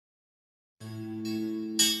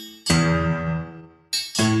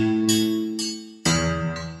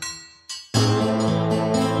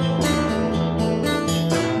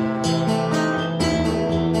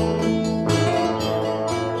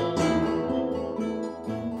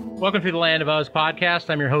Welcome to the Land of Us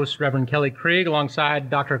podcast. I'm your host, Reverend Kelly Krieg,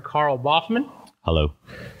 alongside Dr. Karl Baughman. Hello.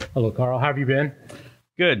 Hello, Karl. How have you been?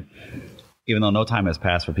 Good. Even though no time has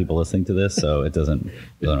passed for people listening to this, so it doesn't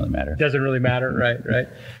really matter. Doesn't really matter, right.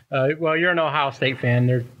 Well, you're an Ohio State fan.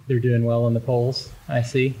 They're doing well in the polls, I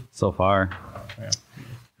see. So far. Yeah.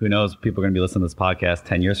 Who knows? People are going to be listening to this podcast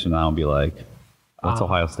 10 years from now and be like, what's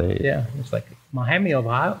Ohio State? Yeah, it's like Miami of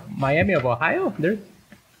Ohio? They're...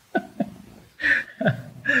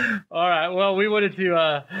 All right. Well, we wanted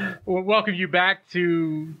to welcome you back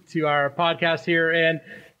to our podcast here, and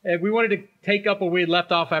we wanted to take up where we had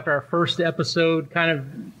left off after our first episode, kind of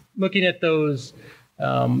looking at those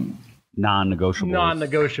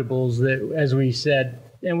non-negotiables that, as we said,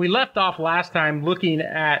 and we left off last time looking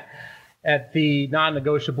at the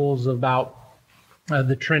non-negotiables about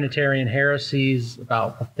the Trinitarian heresies,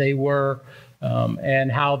 about what they were, and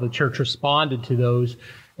how the church responded to those.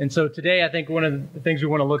 And so today, I think one of the things we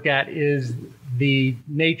want to look at is the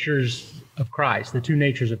natures of Christ, the two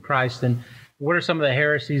natures of Christ, and what are some of the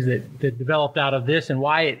heresies that developed out of this, and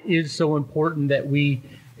why it is so important that we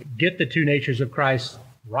get the two natures of Christ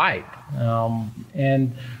right,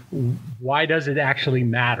 and why does it actually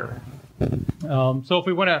matter? So if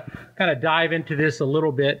we want to kind of dive into this a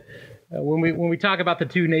little bit, when we talk about the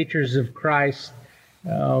two natures of Christ,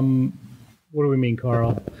 what do we mean,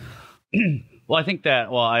 Karl? Well, I think that,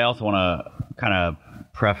 I also want to kind of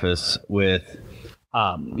preface with,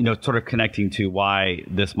 sort of connecting to why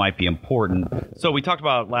this might be important. So we talked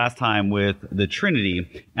about last time with the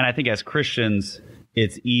Trinity, and I think as Christians,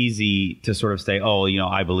 it's easy to sort of say,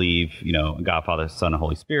 I believe, God, Father, Son, and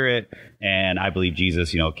Holy Spirit, and I believe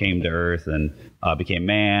Jesus, came to earth and became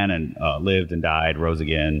man and lived and died, rose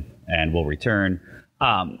again, and will return.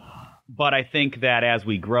 But I think that as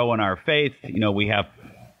we grow in our faith, we have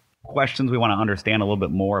questions. We want to understand a little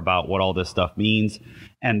bit more about what all this stuff means.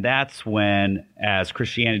 And that's when, as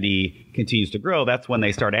Christianity continues to grow, that's when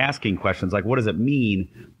they start asking questions like, what does it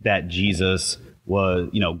mean that Jesus was,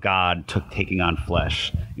 God taking on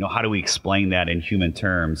flesh? How do we explain that in human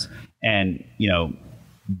terms? And,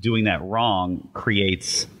 doing that wrong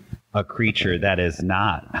creates a creature that is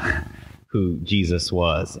not who Jesus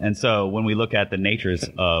was. And so when we look at the natures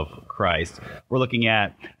of Christ, we're looking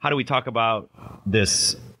at how do we talk about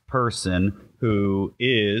this person who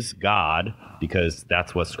is God, because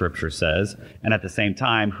that's what Scripture says, and at the same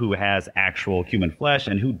time who has actual human flesh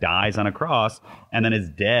and who dies on a cross and then is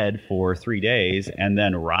dead for 3 days and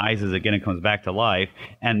then rises again and comes back to life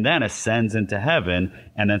and then ascends into heaven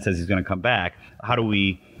and then says he's going to come back. How do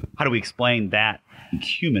we explain that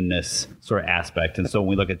humanness sort of aspect? And so when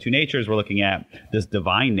we look at two natures, we're looking at this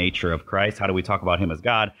divine nature of Christ. How do we talk about him as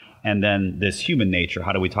God? And then this human nature,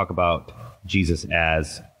 how do we talk about Jesus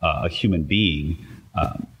as a human being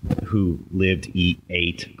who lived,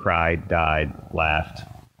 ate, cried, died, laughed,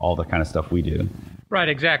 all the kind of stuff we do. Right,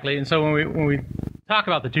 exactly. And so when we talk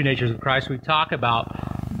about the two natures of Christ, we talk about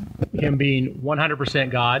him being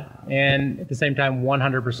 100% God and at the same time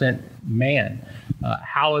 100% man.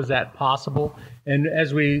 How is that possible? And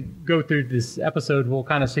as we go through this episode, we'll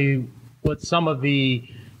kind of see what some of the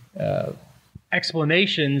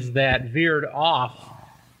explanations that veered off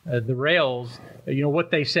the rails, what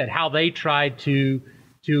they said, how they tried to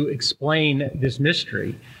explain this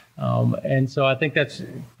mystery. And so I think that's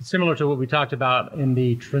similar to what we talked about in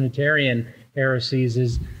the Trinitarian heresies,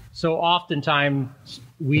 is so oftentimes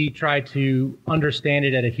we try to understand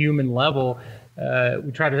it at a human level.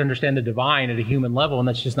 We try to understand the divine at a human level, and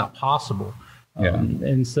that's just not possible. Yeah.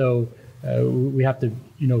 And so we have to,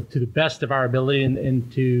 to the best of our ability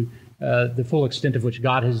and to the full extent of which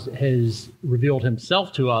God has revealed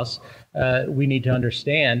himself to us, we need to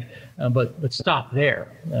understand, but stop there.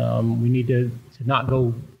 We need to not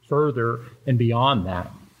go further and beyond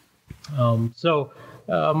that. So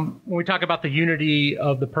when we talk about the unity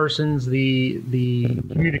of the persons, the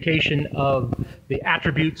communication of the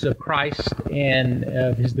attributes of Christ and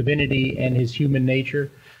of his divinity and his human nature,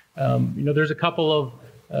 there's a couple of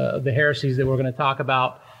the heresies that we're going to talk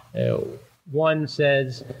about. One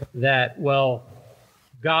says that,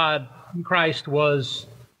 Christ was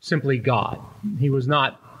simply God. He was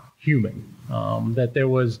not human, that there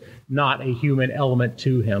was not a human element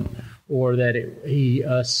to him, or that he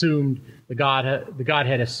assumed, the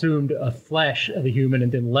Godhead assumed a flesh of a human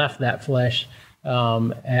and then left that flesh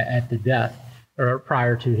at the death, or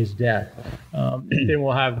prior to his death. Then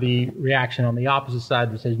we'll have the reaction on the opposite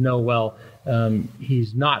side that says, no,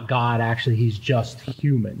 he's not God, actually, he's just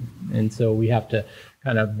human. And so we have to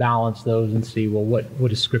kind of balance those and see, what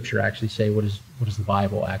does Scripture actually say? What does the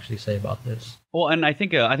Bible actually say about this? Well, and I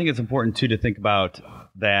think it's important, too, to think about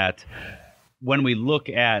that when we look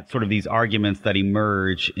at sort of these arguments that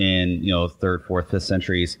emerge in, third, fourth, fifth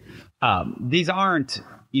centuries, these aren't,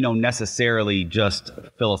 necessarily just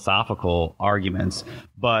philosophical arguments,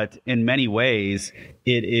 but in many ways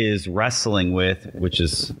it is wrestling with, which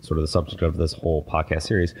is sort of the subject of this whole podcast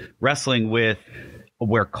series, wrestling with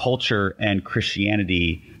where culture and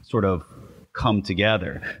Christianity sort of come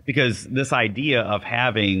together. Because this idea of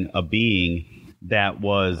having a being that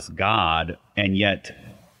was God and yet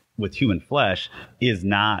with human flesh is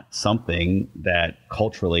not something that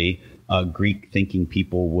culturally Greek thinking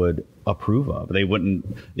people would approve of. They wouldn't,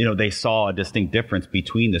 they saw a distinct difference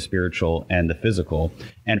between the spiritual and the physical.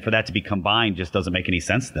 And for that to be combined just doesn't make any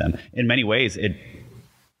sense to them. In many ways, it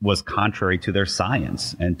was contrary to their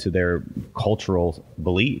science and to their cultural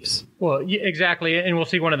beliefs. Well, exactly. And we'll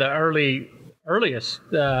see one of the earliest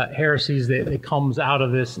heresies that comes out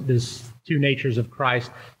of this two natures of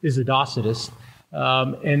Christ is the Docetists,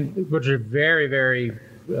 and which are very, very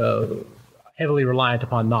heavily reliant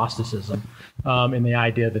upon Gnosticism, and the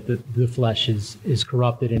idea that the flesh is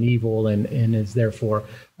corrupted and evil and is therefore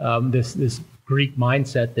this Greek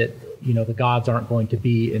mindset that the gods aren't going to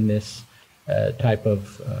be in this type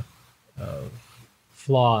of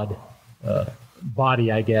flawed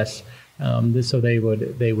body, I guess. So they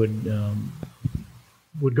would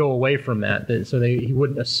go away from that. So he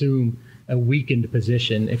wouldn't assume a weakened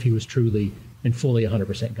position if he was truly and fully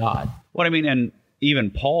 100% God. What I mean, and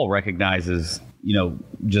even Paul recognizes,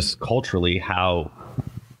 just culturally how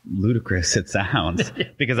ludicrous it sounds.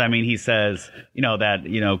 Because, he says,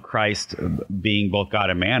 that, Christ being both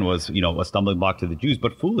God and man was, a stumbling block to the Jews,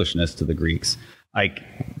 but foolishness to the Greeks. Like,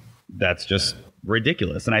 that's just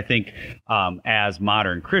ridiculous. And I think as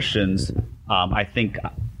modern Christians, I think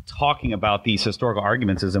talking about these historical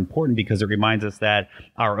arguments is important because it reminds us that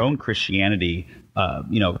our own Christianity,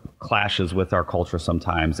 clashes with our culture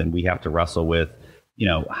sometimes, and we have to wrestle with,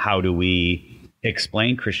 how do we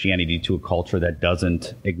explain Christianity to a culture that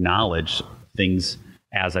doesn't acknowledge things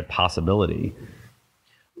as a possibility?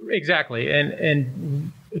 Exactly,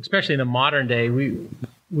 and especially in the modern day,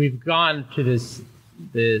 we've gone to this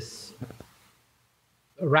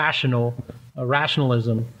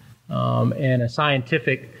rationalism and a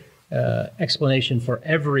scientific explanation for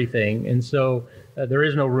everything, and so there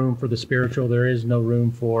is no room for the spiritual. There is no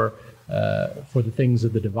room for the things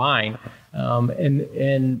of the divine,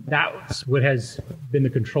 and that's what has been the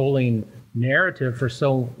controlling narrative for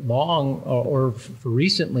so long, or for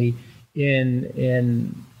recently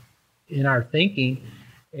in our thinking.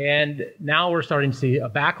 And now we're starting to see a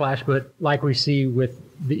backlash, but like we see with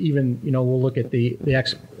we'll look at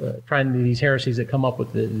trying these heresies that come up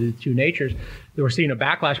with the two natures. We're seeing a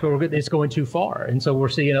backlash, but it's going too far, and so we're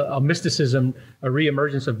seeing a mysticism, a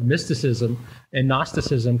reemergence of mysticism and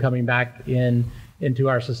Gnosticism coming back into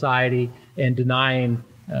our society and denying,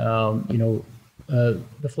 the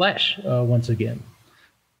flesh once again.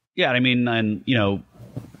 Yeah, and a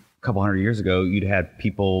couple hundred years ago, you'd had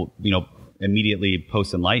people, immediately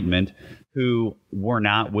post-Enlightenment who were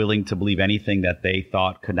not willing to believe anything that they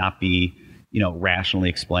thought could not be, rationally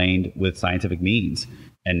explained with scientific means.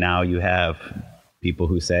 And now you have people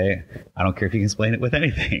who say, I don't care if you can explain it with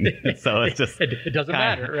anything. So it's just, it doesn't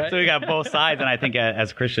matter, right? So we got both sides. And I think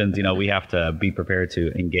as Christians, we have to be prepared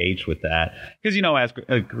to engage with that. Because, as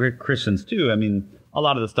Christians too, a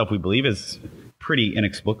lot of the stuff we believe is pretty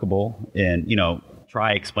inexplicable. And,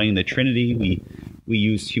 try explaining the Trinity. We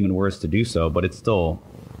use human words to do so, but it's still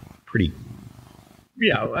pretty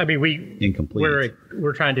incomplete.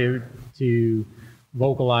 We're trying to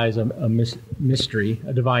vocalize a mystery,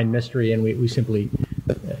 a divine mystery, and we simply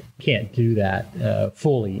can't do that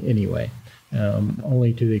fully anyway.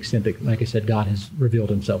 Only to the extent that, like I said, God has revealed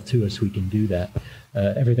himself to us, we can do that.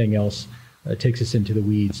 Everything else takes us into the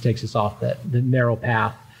weeds, takes us off the narrow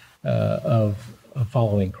path of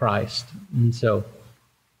following Christ. And so,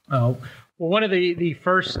 one of the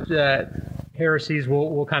first heresies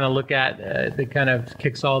we'll kind of look at that kind of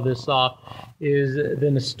kicks all this off is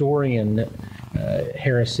the Nestorian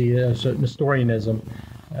heresy, Nestorianism.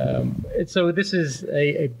 And so this is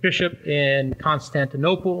a bishop in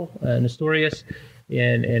Constantinople, Nestorius,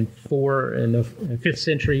 in the 5th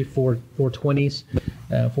century, 420s,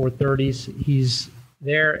 430s. He's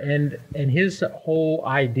there, and his whole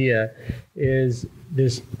idea is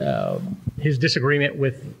this his disagreement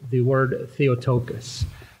with the word Theotokos,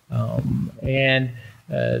 and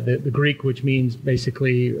the Greek, which means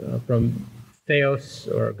basically from Theos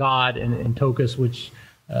or God, and Tokos, which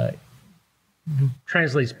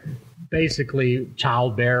translates basically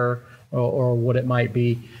childbearer or what it might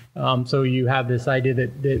be. So you have this idea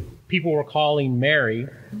that people were calling Mary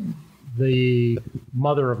the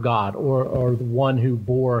mother of God or the one who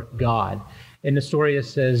bore God. And Nestorius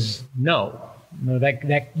says, no,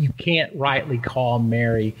 that you can't rightly call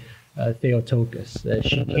Mary Theotokos.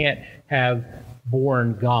 She can't have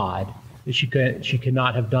born God. She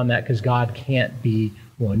cannot have done that because God can't be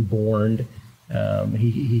one born.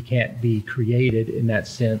 He can't be created in that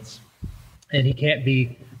sense. And he can't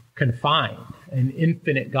be confined. An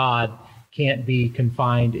infinite God can't be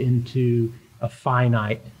confined into a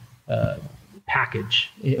finite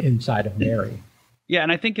package inside of Mary. Yeah,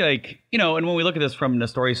 and I think, like, and when we look at this from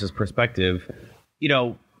Nestorius' perspective,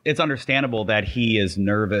 it's understandable that he is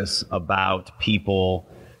nervous about people,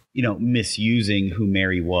 misusing who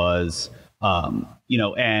Mary was,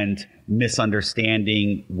 and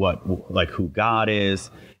misunderstanding who God is.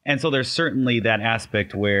 And so there's certainly that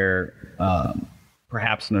aspect where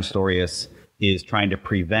perhaps Nestorius is trying to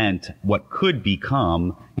prevent what could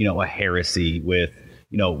become, a heresy with,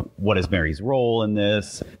 what is Mary's role in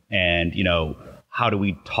this? And, how do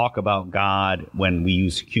we talk about God when we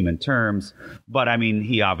use human terms? But I mean,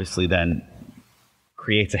 he obviously then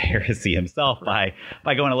creates a heresy himself by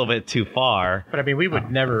going a little bit too far. But I mean, we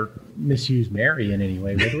would never misuse Mary in any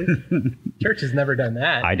way, would we? Church has never done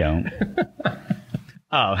that. I don't.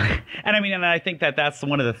 And I mean, and I think that that's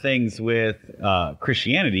one of the things with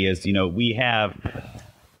Christianity is, we have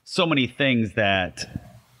so many things that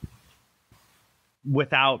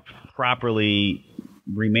without properly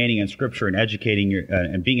remaining in Scripture and educating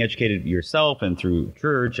and being educated yourself and through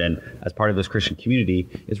church and as part of this Christian community,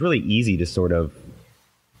 it's really easy to sort of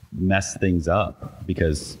mess things up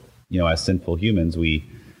because, as sinful humans, we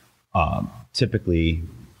typically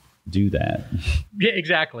do that. Yeah,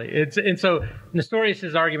 exactly. And so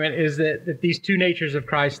Nestorius' argument is that these two natures of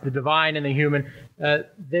Christ, the divine and the human,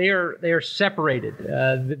 they are separated.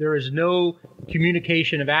 There is no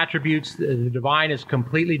communication of attributes. The divine is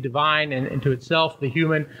completely divine and into itself. The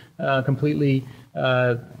human completely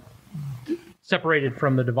separated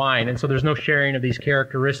from the divine. And so there's no sharing of these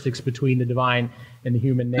characteristics between the divine and the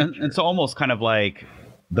human nature. And so almost kind of like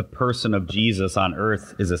the person of Jesus on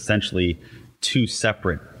earth is essentially two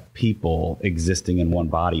separate people existing in one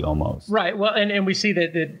body almost. Right. Well, and we see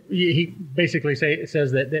that he basically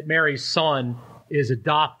says that Mary's son is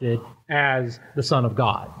adopted as the Son of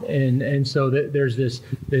God. And so there's this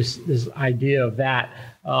idea of that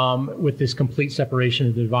with this complete separation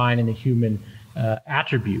of the divine and the human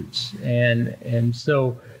attributes. And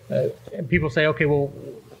so people say, okay, well,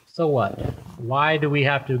 so what? Why do we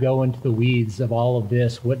have to go into the weeds of all of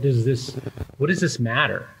this? What does this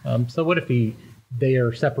matter? So what if they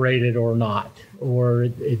are separated or not, or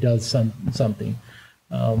it does something?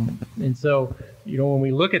 And so, when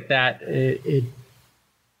we look at that,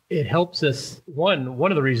 it helps us. One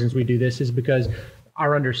of the reasons we do this is because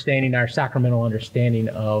our sacramental understanding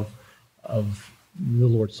of the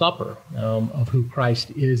Lord's Supper, of who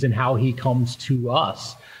Christ is and how he comes to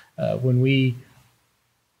us. When we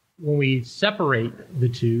separate the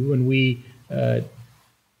two, when we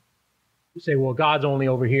say, well, God's only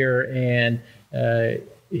over here and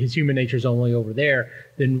his human nature is only over there,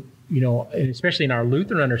 then, and especially in our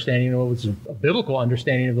Lutheran understanding, which is a biblical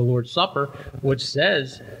understanding of the Lord's Supper, which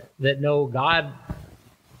says that no, God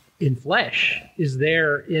in flesh is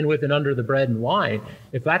there in, with, and under the bread and wine.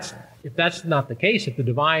 If that's not the case, if the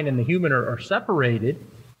divine and the human are separated,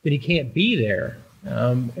 then he can't be there.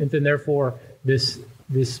 And then therefore this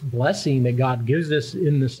blessing that God gives us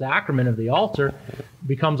in the sacrament of the altar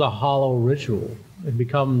becomes a hollow ritual. It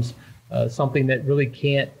becomes something that really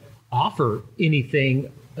can't offer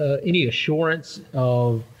anything, any assurance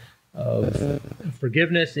of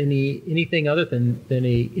forgiveness, anything other than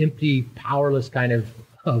a empty, powerless kind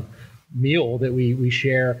of meal that we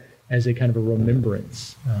share as a kind of a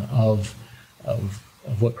remembrance of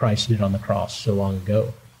what Christ did on the cross so long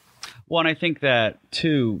ago. Well, and I think that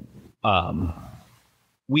too,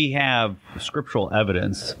 we have scriptural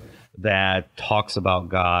evidence that talks about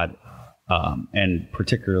God, and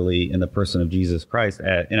particularly in the person of Jesus Christ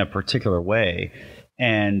in a particular way.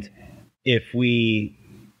 And if we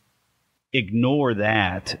ignore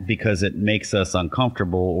that because it makes us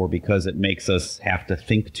uncomfortable or because it makes us have to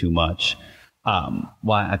think too much,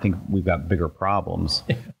 I think we've got bigger problems.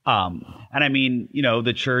 And I mean,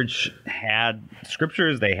 the church had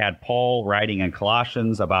scriptures. They had Paul writing in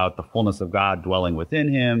Colossians about the fullness of God dwelling within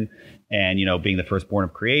him and, being the firstborn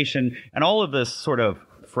of creation and all of this sort of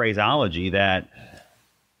phraseology that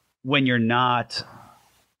when you're not,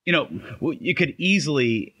 you could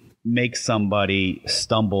easily make somebody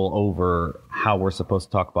stumble over how we're supposed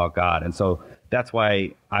to talk about God. And so that's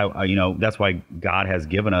why that's why God has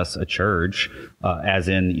given us a church, as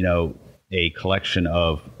in, a collection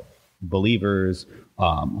of believers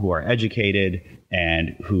who are educated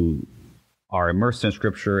and who are immersed in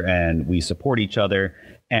Scripture, and we support each other.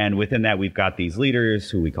 And within that, we've got these leaders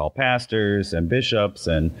who we call pastors and bishops,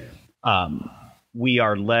 and we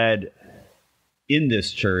are led in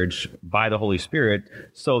this church by the Holy Spirit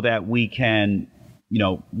so that we can,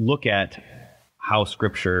 look at how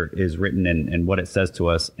Scripture is written and what it says to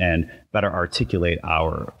us, and better articulate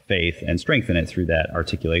our faith and strengthen it through that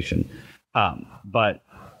articulation.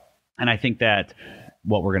 And I think that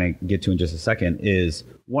what we're going to get to in just a second is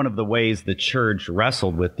one of the ways the church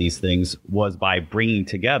wrestled with these things was by bringing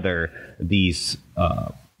together these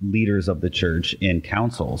leaders of the church in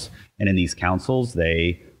councils. And in these councils,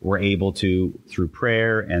 they were able to, through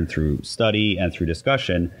prayer and through study and through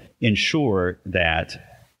discussion, ensure that,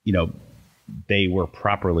 they were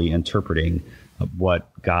properly interpreting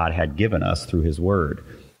what God had given us through his word.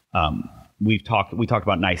 We talked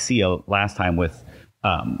about Nicaea last time with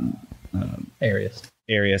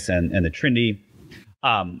Arius and the Trinity.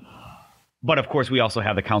 But of course, we also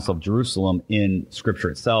have the Council of Jerusalem in Scripture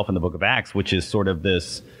itself, in the book of Acts, which is sort of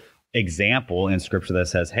this example in Scripture that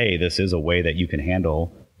says, hey, this is a way that you can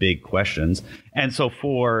handle big questions. And so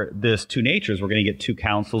for this two natures, we're going to get two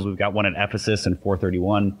councils. We've got one at Ephesus in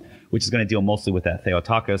 431, which is going to deal mostly with that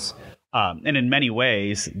Theotokos. And in many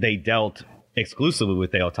ways, they dealt exclusively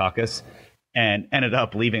with Theotokos and ended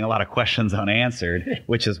up leaving a lot of questions unanswered,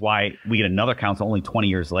 which is why we get another council only 20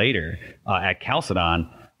 years later at Chalcedon.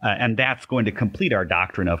 And that's going to complete our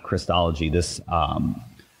doctrine of Christology, this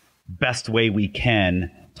best way we can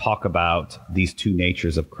talk about these two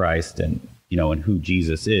natures of Christ and who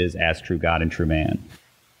Jesus is as true God and true man.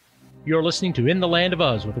 You're listening to In the Land of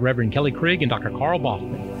Uz with Reverend Kelly Krieg and Dr. Karl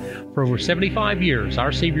Baughman. For over 75 years,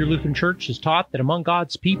 Our Savior Lutheran Church has taught that among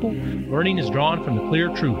God's people, learning is drawn from the clear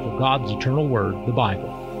truth of God's eternal word, the Bible.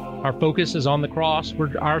 Our focus is on the cross where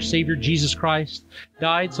our Savior Jesus Christ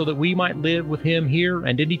died so that we might live with him here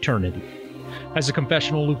and in eternity. As a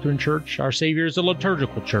confessional Lutheran church, Our Savior is a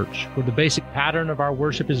liturgical church where the basic pattern of our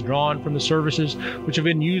worship is drawn from the services which have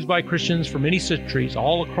been used by Christians for many centuries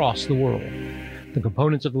all across the world. The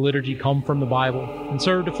components of the liturgy come from the Bible and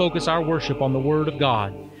serve to focus our worship on the Word of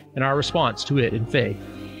God and our response to it in faith.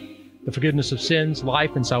 The forgiveness of sins,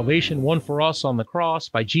 life, and salvation won for us on the cross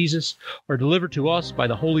by Jesus are delivered to us by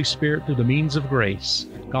the Holy Spirit through the means of grace,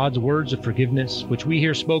 God's words of forgiveness, which we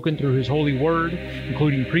hear spoken through his holy word,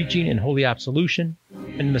 including preaching and holy absolution,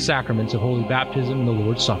 and in the sacraments of holy baptism and the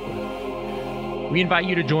Lord's Supper. We invite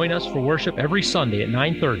you to join us for worship every Sunday at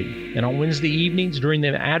 9:30 and on Wednesday evenings during the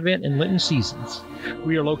Advent and Lenten seasons.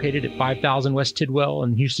 We are located at 5000 West Tidwell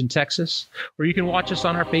in Houston, Texas, or you can watch us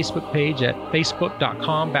on our Facebook page at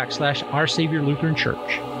facebook.com/Our Savior Lutheran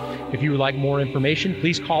Church. If you would like more information,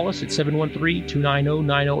 please call us at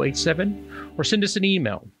 713-290-9087 or send us an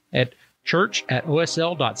email at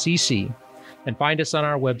church@osl.cc and find us on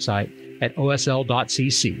our website at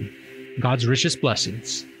osl.cc. God's richest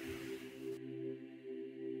blessings.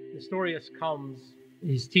 Nestorius comes,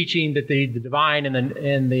 he's teaching that the divine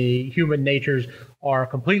and the human natures are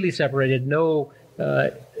completely separated. No,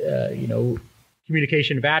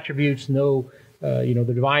 communication of attributes. No,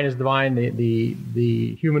 the divine is divine.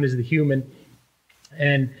 The human is the human,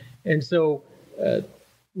 and so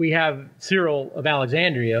we have Cyril of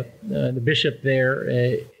Alexandria, the bishop there,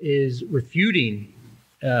 is refuting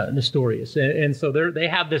Nestorius, and so they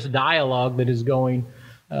have this dialogue that is going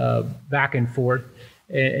back and forth.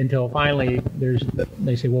 Until finally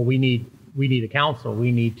they say, well, we need a council.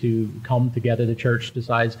 We need to come together. The church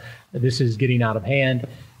decides that this is getting out of hand.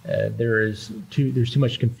 There's too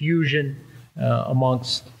much confusion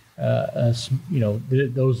amongst us.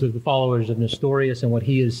 Those are the followers of Nestorius and what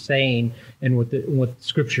he is saying and what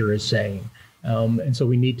Scripture is saying. And so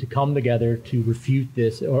we need to come together to refute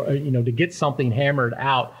this, or to get something hammered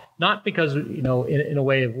out. Not because, in a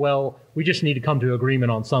way of, well, we just need to come to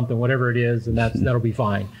agreement on something, whatever it is, and that'll be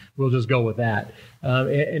fine. We'll just go with that.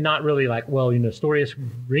 And not really like, well, Nestorius,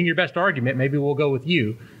 bring your best argument. Maybe we'll go with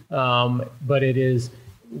you. But it is,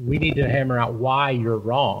 we need to hammer out why you're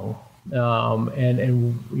wrong,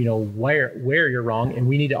 and where you're wrong. And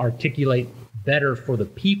we need to articulate better for the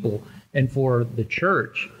people and for the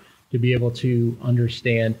church to be able to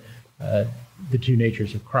understand the two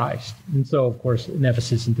natures of Christ. And so, of course, in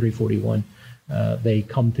Ephesus in 341, they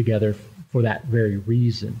come together for that very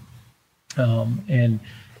reason, and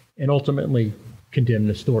ultimately condemn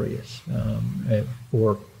Nestorius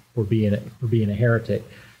for being a heretic,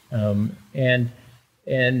 and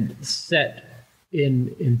set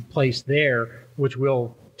in place there, which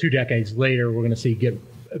will 2 decades later we're going to see get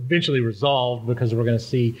eventually resolved, because we're going to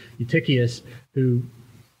see Eutychius, who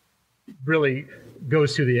really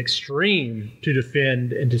goes to the extreme to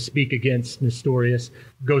defend and to speak against Nestorius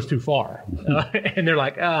goes too far. And they're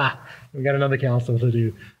like, we got another council to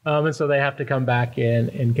do. And so they have to come back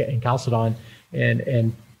and Chalcedon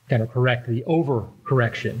and kind of correct the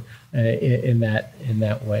overcorrection in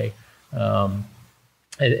that way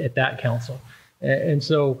at that council. And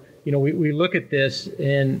so, we look at this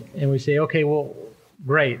and we say, okay, well,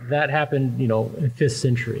 great, that happened, in the 5th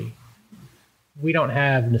century. We don't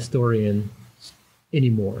have Nestorians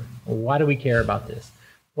anymore. Well, why do we care about this?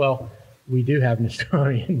 Well, we do have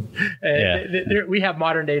Nestorians. We have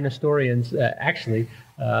modern day Nestorians, actually,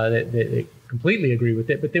 that completely agree with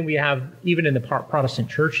it. But then we have, even in the Protestant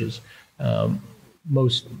churches,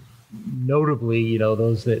 most notably,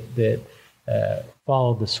 those that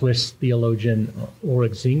follow the Swiss theologian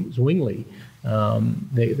Ulrich Zwingli.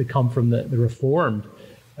 They come from the Reformed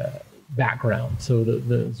background. So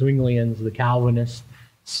the Zwinglians, the Calvinists,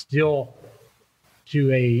 still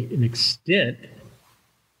to an extent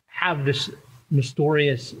have this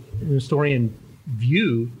Nestorian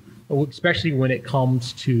view, especially when it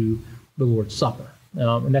comes to the Lord's Supper.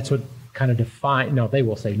 And that's what kind of define. No, they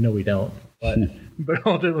will say, no, we don't. But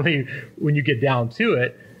ultimately, when you get down to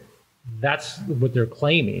it, that's what they're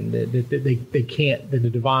claiming, that they can't, that the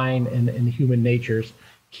divine and the human natures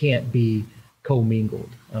can't be commingled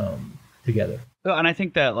together. And I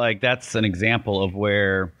think that that's an example of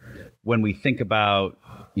where, when we think about,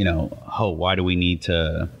 why do we need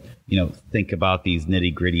to, think about these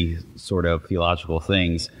nitty gritty sort of theological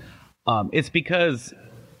things? It's because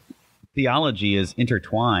theology is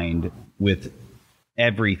intertwined with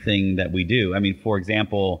everything that we do. I mean, for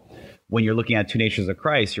example, when you're looking at two natures of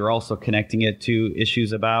Christ, you're also connecting it to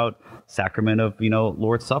issues about sacrament of,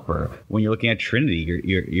 Lord's Supper. When you're looking at Trinity,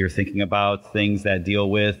 you're thinking about things that deal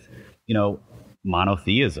with,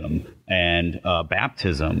 monotheism and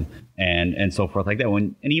baptism and so forth like that.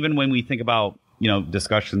 And even when we think about,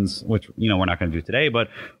 discussions, which, we're not going to do today, but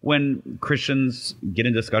when Christians get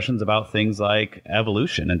in discussions about things like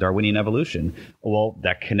evolution and Darwinian evolution, well,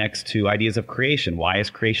 that connects to ideas of creation. Why is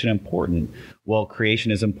creation important? Well,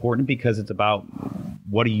 creation is important because it's about,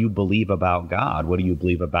 what do you believe about God? What do you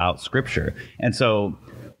believe about Scripture? And so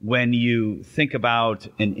when you think about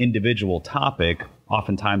an individual topic,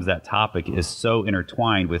 oftentimes that topic is so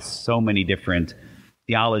intertwined with so many different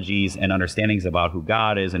theologies and understandings about who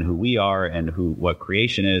God is and who we are and what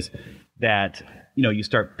creation is, that you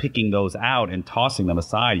start picking those out and tossing them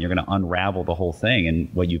aside, and you're going to unravel the whole thing,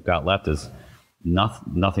 and what you've got left is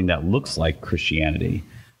nothing that looks like Christianity.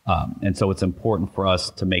 And so it's important for us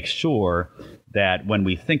to make sure that when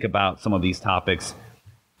we think about some of these topics,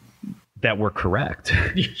 that we're correct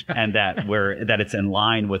and that it's in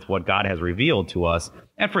line with what God has revealed to us.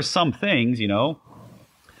 And for some things,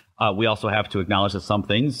 we also have to acknowledge that some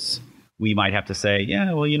things we might have to say,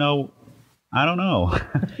 yeah, well, I don't know.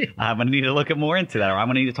 I'm going to need to look more into that, or I'm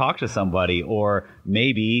going to need to talk to somebody, or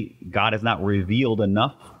maybe God has not revealed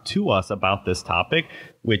enough to us about this topic,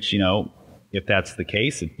 which, if that's the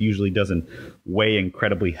case, it usually doesn't weigh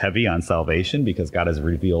incredibly heavy on salvation because God has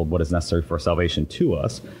revealed what is necessary for salvation to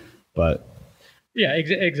us. But yeah,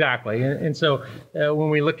 exactly. And so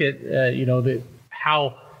when we look at,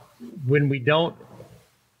 how when we don't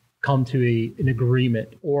come to an agreement,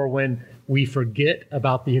 or when we forget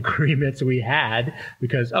about the agreements we had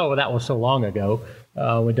because, that was so long ago,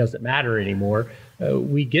 it doesn't matter anymore.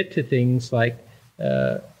 We get to things like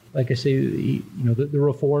I say, the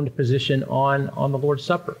Reformed position on the Lord's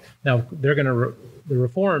Supper. Now, they're going to, the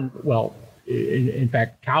Reformed, well, in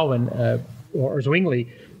fact, Calvin or Zwingli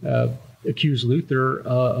accused Luther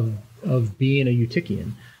of being a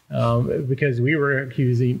Eutychian. Because we were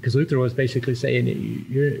accusing, because Luther was basically saying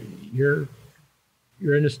you're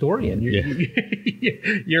a Nestorian.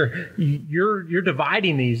 You're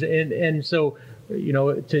dividing these, and so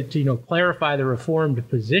to clarify the Reformed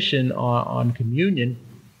position on communion,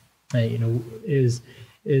 is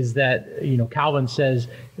that Calvin says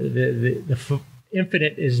the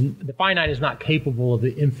infinite the finite is not capable of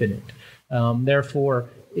the infinite. Therefore,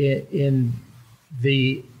 in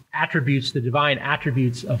the attributes, the divine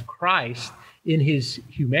attributes of Christ, in his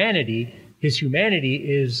humanity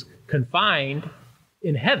is confined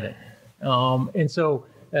in heaven. And so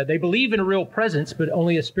they believe in a real presence, but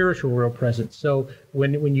only a spiritual real presence. So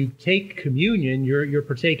when you take communion, you're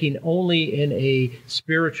partaking only in a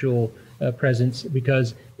spiritual presence,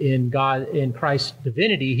 because in Christ's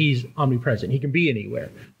divinity, he's omnipresent. He can be anywhere.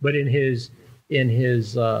 But in his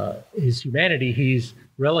humanity, he's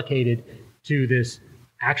relegated to this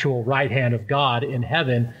actual right hand of God in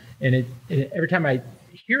heaven. And every time I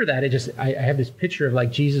hear that, I have this picture of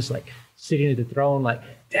like Jesus like sitting at the throne, like,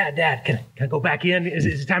 Dad, can I go back in? Is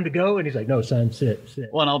it time to go? And he's like, no, son, sit.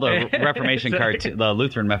 Well, and all the Reformation the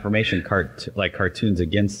Lutheran Reformation cartoons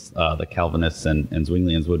against the Calvinists and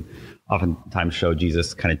Zwinglians would oftentimes show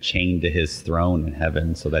Jesus kind of chained to his throne in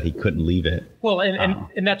heaven so that he couldn't leave it. Well,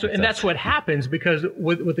 and that's what happens, because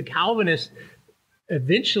what the Calvinists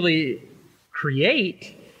eventually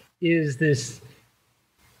create is this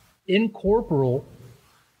incorporeal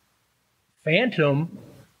phantom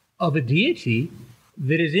of a deity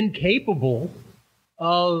that is incapable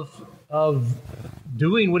of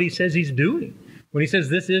doing what he says he's doing. When he says,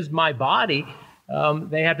 "This is my body,"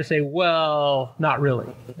 they have to say, well, not really,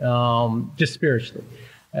 just spiritually.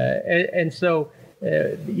 And so,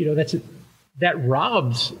 that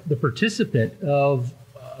robs the participant of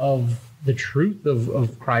the truth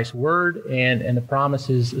of Christ's word and the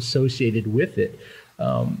promises associated with it.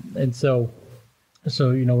 And so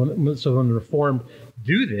when the Reformed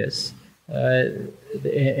do this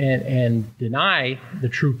and deny the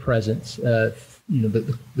true presence, the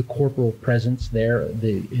corporal presence there,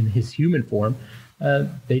 in his human form,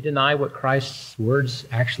 they deny what Christ's words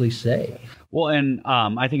actually say. Well, and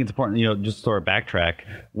I think it's important, just sort of backtrack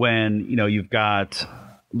when, you've got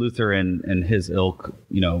Luther and his ilk,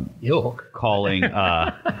 calling,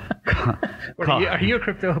 are you a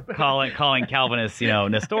crypto? calling Calvinists,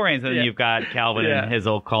 Nestorians, and then you've got Calvin and his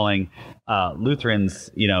ilk calling Lutherans,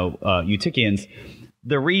 Eutychians.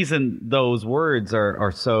 The reason those words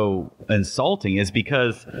are so insulting is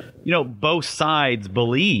because, both sides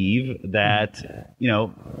believe that,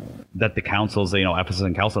 that the councils, Ephesus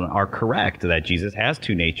and Chalcedon are correct, that Jesus has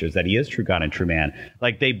two natures, that he is true God and true man.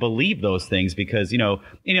 Like, they believe those things because,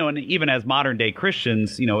 and even as modern day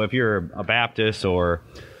Christians, if you're a Baptist or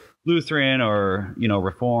Lutheran or,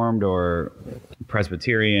 Reformed or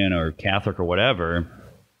Presbyterian or Catholic or whatever,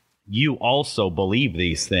 you also believe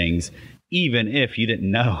these things, even if you didn't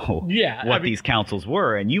know these councils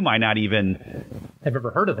were, and you might not even have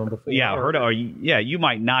ever heard of them before. You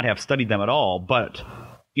might not have studied them at all, but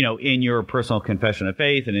in your personal confession of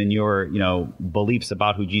faith and in your beliefs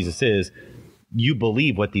about who Jesus is, you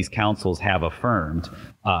believe what these councils have affirmed,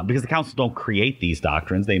 because the councils don't create these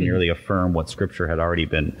doctrines; they merely affirm what Scripture had already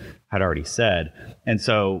said. And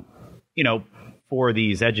so, for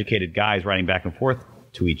these educated guys writing back and forth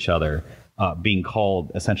to each other, being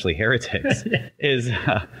called essentially heretics is,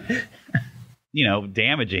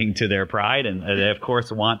 damaging to their pride. And they, of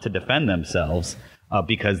course, want to defend themselves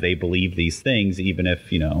because they believe these things, even if,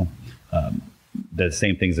 the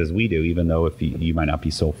same things as we do, even though if you might not be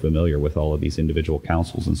so familiar with all of these individual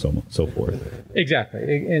councils and so forth.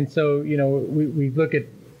 Exactly. And so, we look at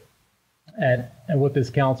what this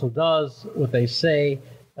council does, what they say,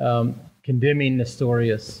 condemning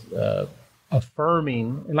Nestorius,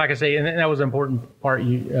 affirming, and like I say, and that was an important point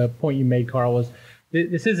you made, Karl, was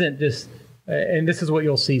this isn't just, and this is what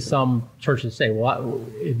you'll see some churches say, well,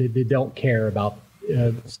 they don't care about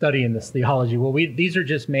studying this theology. Well, these are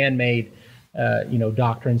just man-made,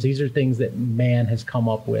 doctrines. These are things that man has come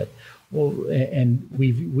up with. Well, and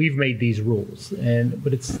we've made these rules,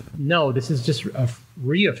 but this is just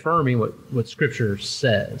reaffirming what Scripture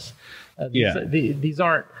says. These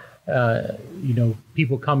aren't.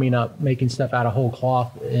 People coming up, making stuff out of whole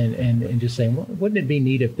cloth and just saying, well, wouldn't it be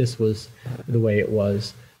neat if this was the way it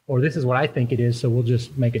was? Or this is what I think it is, so we'll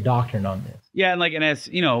just make a doctrine on this. Yeah, and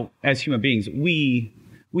as human beings, we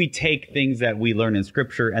take things that we learn in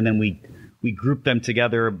Scripture and then we group them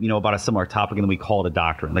together, about a similar topic, and then we call it a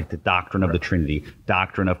doctrine, like the doctrine of the Trinity,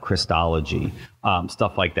 doctrine of Christology,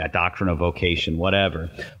 stuff like that, doctrine of vocation, whatever.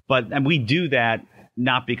 And we do that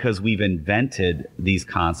not because we've invented these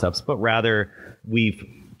concepts, but rather we've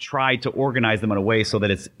tried to organize them in a way so that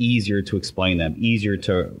it's easier to explain them, easier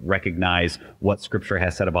to recognize what Scripture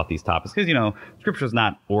has said about these topics. Because, Scripture is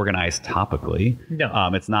not organized topically. No.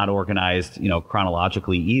 It's not organized,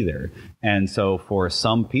 chronologically either. And so for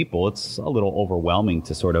some people, it's a little overwhelming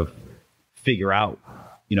to sort of figure out,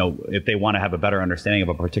 if they want to have a better understanding of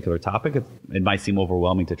a particular topic, it might seem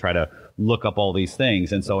overwhelming to try to look up all these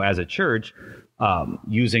things. And so as a church,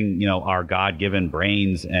 using, our God-given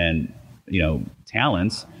brains and,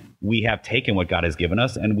 talents, we have taken what God has given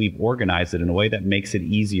us and we've organized it in a way that makes it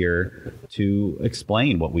easier to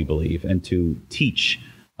explain what we believe and to teach,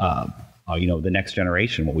 the next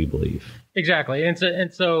generation what we believe. Exactly.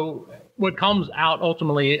 And so what comes out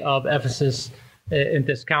ultimately of Ephesus in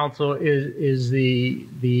this council is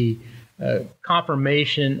the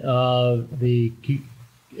confirmation of the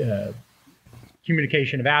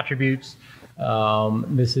communication of attributes.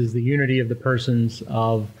 This is the unity of the persons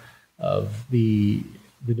of the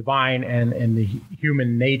the divine and the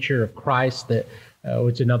human nature of Christ, that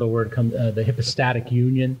which another word comes, the hypostatic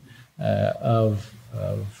union of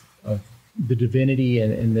the divinity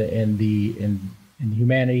and the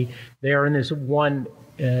humanity. They are in this one.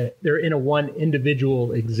 They're in a one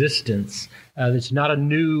individual existence. It's not a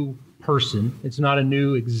new person. It's not a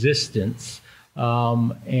new existence,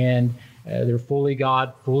 and they're fully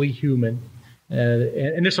God, fully human.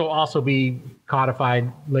 And this will also be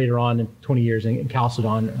codified later on in 20 years in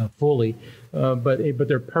Chalcedon fully, but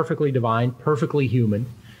they're perfectly divine, perfectly human,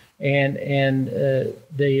 and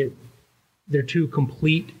they're two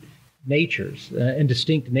complete natures and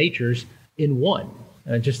distinct natures in one.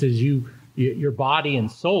 Just as your body and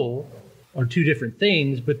soul are two different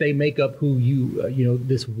things, but they make up who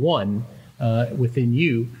this one within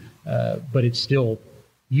you, but it's still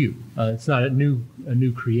you. It's not a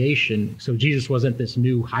new creation. So Jesus wasn't this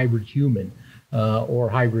new hybrid human or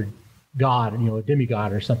hybrid God, a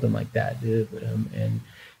demigod or something like that.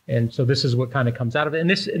 And so this is what kind of comes out of it. And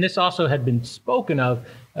this also had been spoken of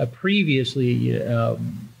previously.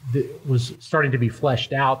 Was starting to be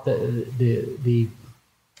fleshed out. The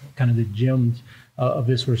kind of the gems of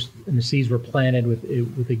this were, and the seeds were planted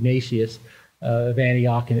with Ignatius of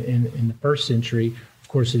Antioch in the first century, of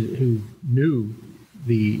course, who knew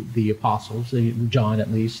the apostles, John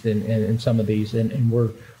at least, and some of these, and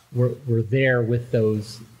were there with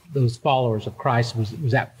those followers of Christ. Was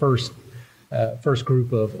that first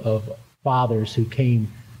group of fathers who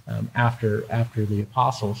came after the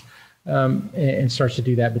apostles, and starts to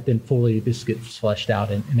do that. But then fully this gets fleshed out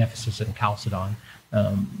in Ephesus and Chalcedon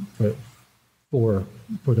for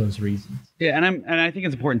those reasons. Yeah, and I think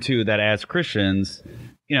it's important too that as Christians,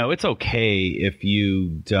 it's okay if you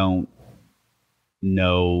don't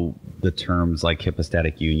know the terms like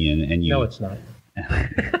hypostatic union, and you. No, it's not.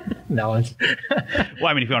 No, it's. Well,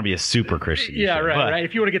 I mean, if you want to be a super Christian, yeah, right.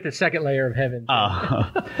 If you want to get the second layer of heaven,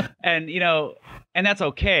 and that's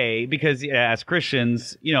okay, because as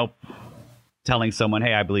Christians, telling someone,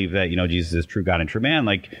 "Hey, I believe that Jesus is true God and true man,"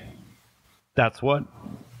 like that's what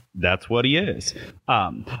he is.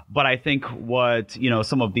 But I think what,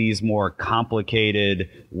 some of these more complicated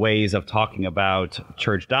ways of talking about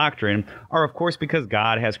church doctrine are, of course, because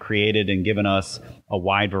God has created and given us a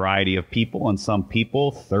wide variety of people, and some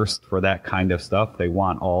people thirst for that kind of stuff. They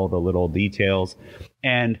want all the little details.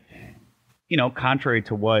 And, contrary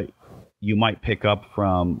to what you might pick up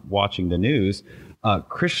from watching the news,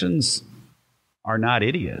 Christians are not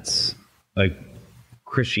idiots. Like,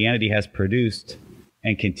 Christianity has produced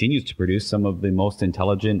and continues to produce some of the most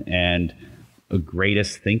intelligent and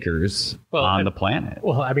greatest thinkers on the planet.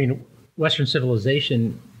 Well, I mean, Western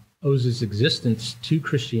civilization owes its existence to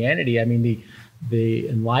Christianity. I mean, the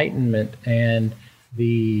Enlightenment and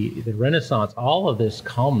the Renaissance, all of this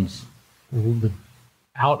comes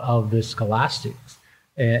out of the scholastics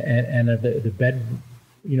and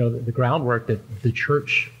the groundwork that the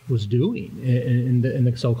church was doing in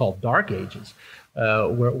the so-called Dark Ages.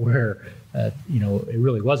 Where it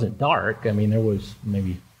really wasn't dark. I mean, there was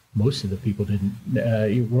maybe most of the people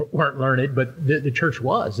weren't learned, but the church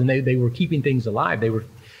was, and they were keeping things alive. They were,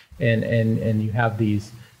 and you have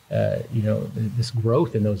these, this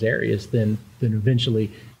growth in those areas. Then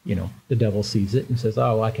eventually, the devil sees it and says,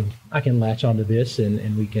 "Oh, I can latch onto this,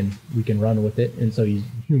 and we can run with it." And so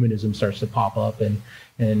humanism starts to pop up and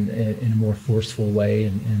in a more forceful way,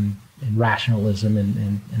 and rationalism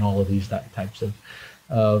and all of these types of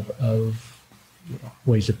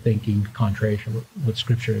ways of thinking contrary to what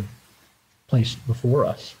Scripture placed before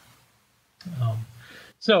us.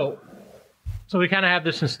 So we kind of have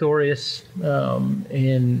this Nestorius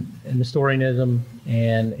in Nestorianism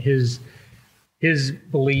and his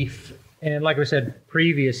belief, and like I said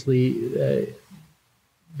previously,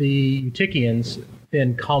 the Eutychians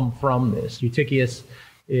then come from this. Eutychius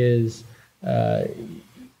is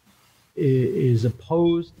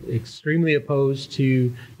opposed, extremely opposed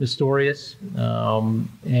to Nestorius,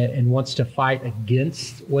 and wants to fight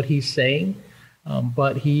against what he's saying,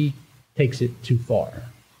 but he takes it too far.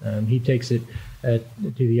 He takes it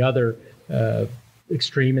to the other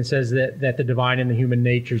extreme and says that the divine and the human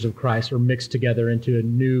natures of Christ are mixed together into a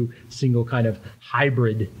new single kind of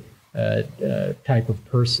hybrid type of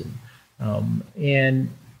person, and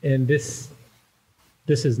this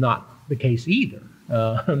is not the case either.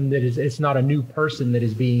 It's not a new person that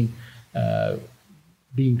is being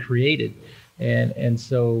created, and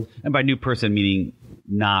so, and by new person meaning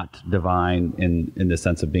not divine in the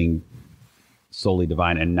sense of being solely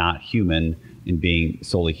divine, and not human in being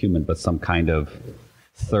solely human, but some kind of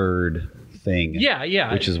third thing.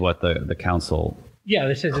 Yeah. Which is what the council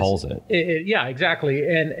calls it. Yeah, exactly.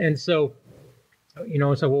 And so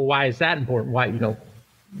So, well, why is that important? Why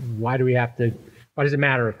do we have to? Why does it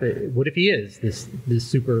matter what if he is this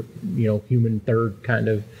super, human third kind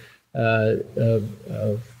of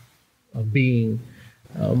being?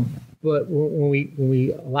 But when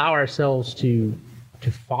we allow ourselves to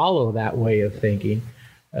follow that way of thinking,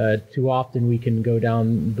 too often we can go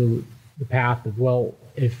down the path of, well,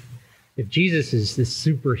 if Jesus is this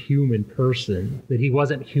superhuman person, that he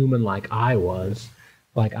wasn't human like I was,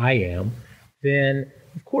 like I am, then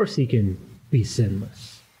of course he can be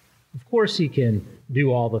sinless. Of course he can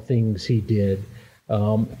do all the things he did.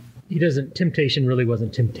 Temptation really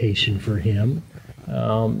wasn't temptation for him.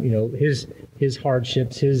 His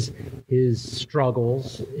hardships, his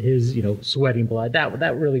struggles, his sweating blood,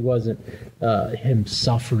 that really wasn't him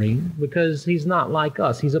suffering, because he's not like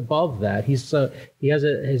us. He's above that. He has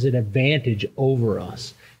an advantage over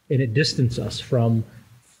us, and it distances us from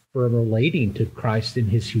relating to Christ in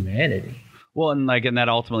his humanity. Well, and that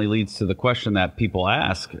ultimately leads to the question that people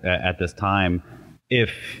ask at this time: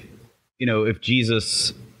 if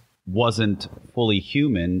Jesus wasn't fully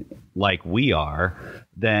human like we are,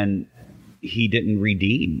 then he didn't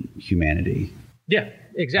redeem humanity. Yeah,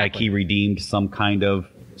 exactly. Like he redeemed some kind of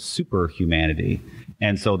superhumanity.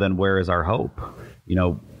 And so then where is our hope?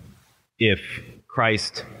 If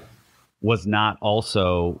Christ was not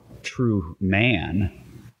also true man,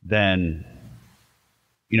 then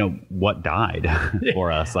what died for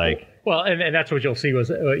us? Well, and that's what you'll see was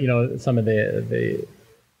some of the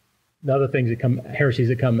other things that come, heresies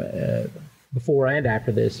that come before and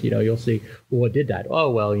after this. You'll see, well, what did die?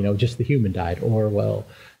 Oh, well, just the human died, or well,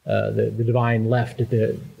 the divine left at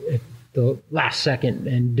the last second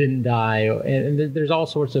and didn't die, and there's all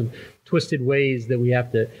sorts of twisted ways that we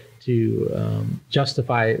have to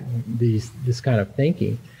justify this kind of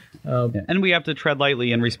thinking. And we have to tread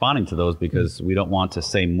lightly in responding to those, because we don't want to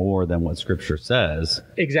say more than what Scripture says.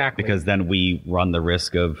 Exactly. Because then we run the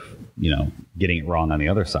risk of, getting it wrong on the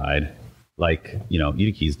other side, like,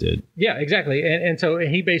 Eutyches did. Yeah, exactly. And so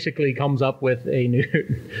he basically comes up with a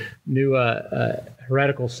new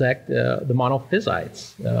heretical sect, the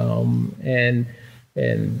Monophysites,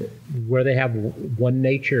 and where they have one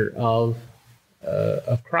nature of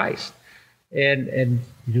Christ. And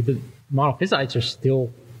the Monophysites are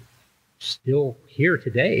still here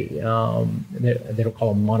today. They don't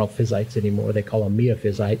call them Monophysites anymore. They call them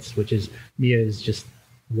Miaphysites, which is, Mia is just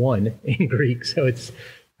one in Greek. So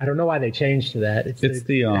I don't know why they changed to that. It's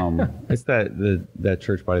that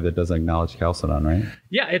church body that doesn't acknowledge Chalcedon, right?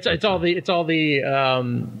 Yeah, it's all the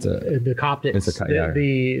Coptics,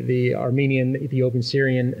 the Armenian, Ethiopian,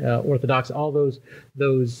 Syrian, Orthodox, all those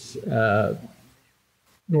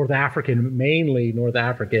mainly North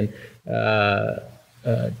African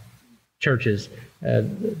churches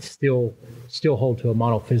still hold to a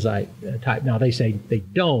Monophysite type. Now they say they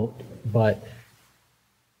don't, but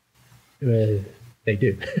they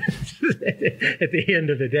do. At the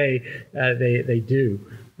end of the day, they do.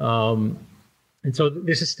 And so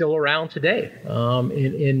this is still around today.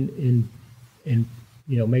 In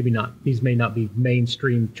maybe not, these may not be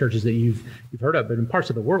mainstream churches that you've heard of, but in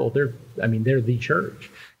parts of the world, they're the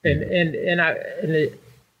church.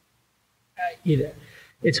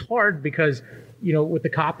 It's hard because, with the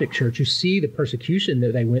Coptic Church, you see the persecution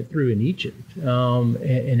that they went through in Egypt, and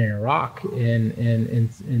in Iraq, and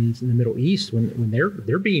in the Middle East, when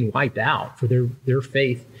they're being wiped out for their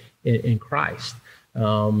faith in Christ,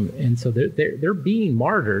 and so they're being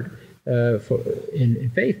martyred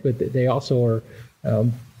in faith, but they also are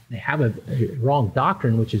they have a wrong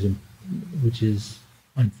doctrine, which is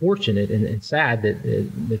unfortunate and sad that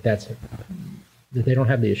they don't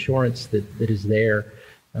have the assurance that is there.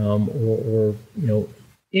 Or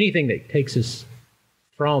anything that takes us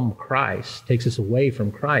from Christ, takes us away from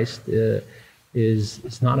Christ,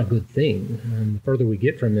 is not a good thing. And the further we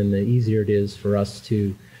get from Him, the easier it is for us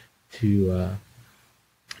to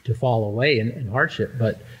fall away in hardship.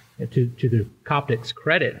 But to the Coptics'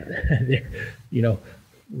 credit,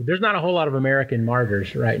 there's not a whole lot of American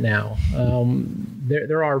martyrs right now.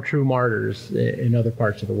 There are true martyrs in other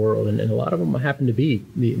parts of the world, and a lot of them happen to be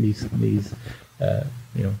these.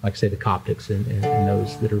 Like I say, the Coptics and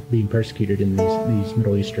those that are being persecuted in these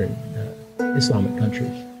Middle Eastern Islamic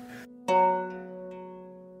countries.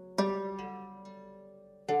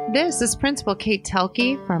 This is Principal Kate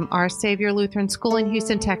Telke from Our Savior Lutheran School in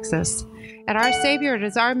Houston, Texas. At Our Savior, it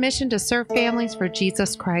is our mission to serve families for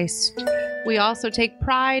Jesus Christ. We also take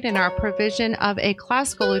pride in our provision of a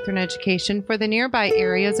classical Lutheran education for the nearby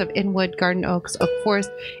areas of Inwood, Garden Oaks, Oak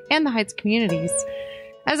Forest, and the Heights communities.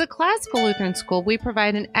 As a classical Lutheran school, we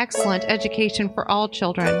provide an excellent education for all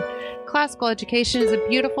children. Classical education is a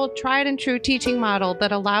beautiful, tried and true teaching model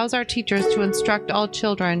that allows our teachers to instruct all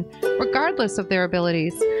children, regardless of their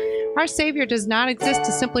abilities. Our Savior does not exist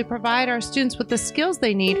to simply provide our students with the skills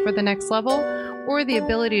they need for the next level or the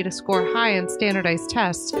ability to score high on standardized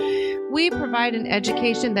tests. We provide an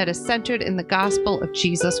education that is centered in the gospel of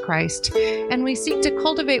Jesus Christ, and we seek to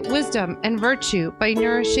cultivate wisdom and virtue by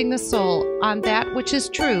nourishing the soul on that which is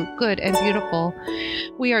true, good, and beautiful.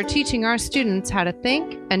 We are teaching our students how to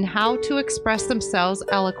think and how to express themselves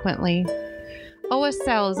eloquently.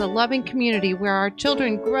 OSL is a loving community where our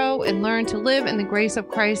children grow and learn to live in the grace of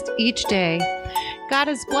Christ each day. God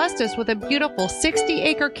has blessed us with a beautiful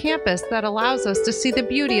 60-acre campus that allows us to see the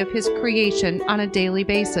beauty of His creation on a daily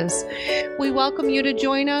basis. We welcome you to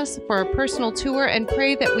join us for a personal tour and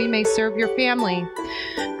pray that we may serve your family.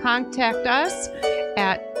 Contact us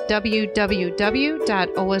at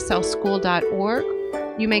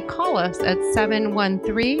www.oslschool.org. You may call us at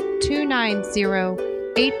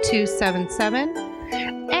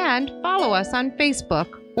 713-290-8277 and follow us on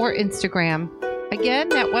Facebook or Instagram. Again,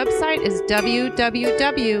 that website is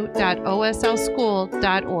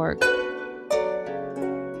www.oslschool.org.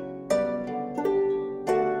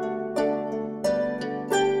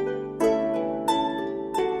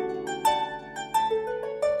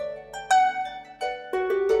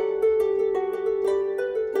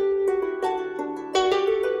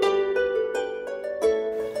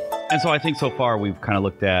 And so I think so far we've kind of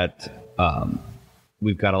looked at,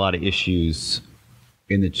 we've got a lot of issues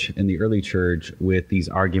in the early church with these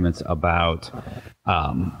arguments about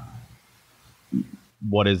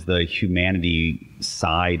what is the humanity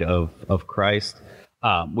side of Christ.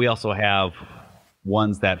 We also have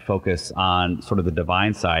ones that focus on sort of the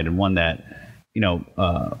divine side, and one that,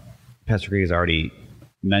 Pastor Krieg has already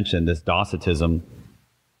mentioned, this Docetism.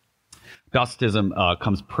 Docetism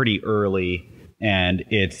comes pretty early, and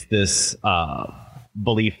it's this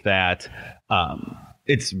belief that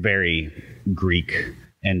it's very Greek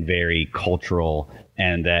and very cultural,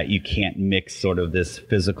 and that you can't mix sort of this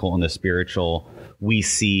physical and the spiritual. We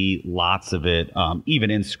see lots of it,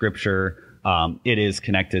 even in Scripture. It is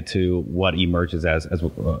connected to what emerges as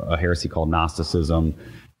a heresy called Gnosticism.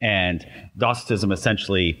 And Docetism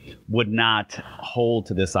essentially would not hold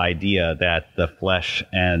to this idea that the flesh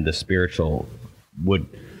and the spiritual would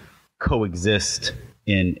coexist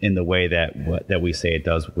in the way that we say it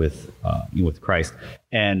does with Christ.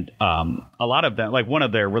 And a lot of them, like one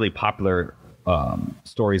of their really popular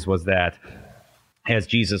stories was that as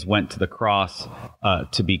Jesus went to the cross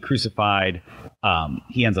to be crucified,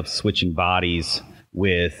 he ends up switching bodies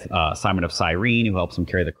with Simon of Cyrene, who helps him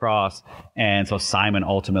carry the cross. And so Simon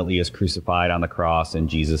ultimately is crucified on the cross, and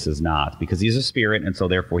Jesus is not, because he's a spirit, and so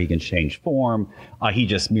therefore he can change form. He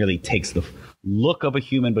just merely takes the look of a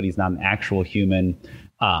human, but he's not an actual human,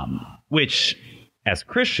 which as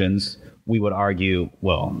Christians, we would argue,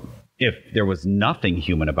 well, if there was nothing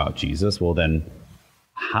human about Jesus, well, then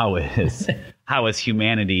how is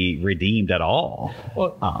humanity redeemed at all?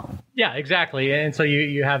 Well, yeah, exactly. And so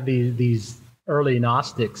you have these early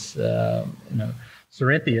Gnostics,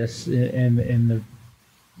 Cerinthius in the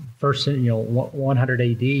first 100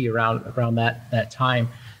 AD, around that time.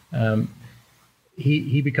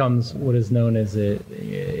 He becomes what is known as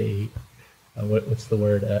what's the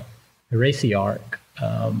word? Heresiarch,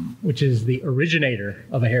 which is the originator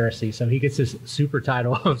of a heresy. So he gets this super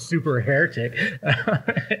title of super heretic.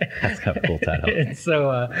 That's kind of a cool title. And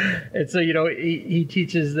so he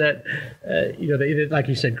teaches that that, like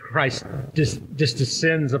you said, Christ just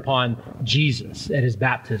descends upon Jesus at his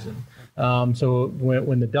baptism. So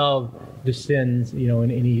when the dove descends,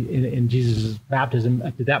 in Jesus' baptism,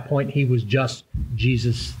 up to that point he was just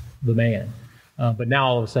Jesus the man. But now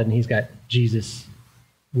all of a sudden he's got Jesus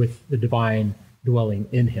with the divine dwelling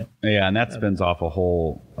in him. Yeah, and that spins off a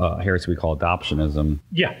whole heresy we call adoptionism.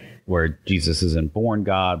 Yeah. Where Jesus isn't born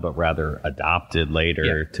God, but rather adopted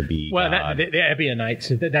later to be God. The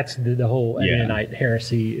Ebionites, that's the whole Ebionite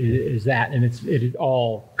heresy is that, and it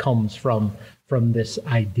all comes from this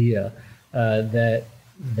idea that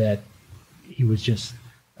he was just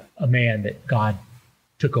a man that God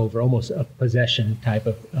took over, almost a possession type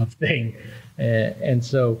of thing. And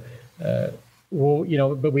so,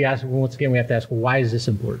 but we ask, once again, we have to ask, well, why is this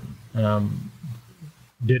important?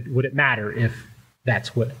 Would it matter if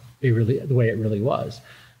that's what the way it really was?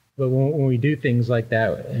 But when we do things like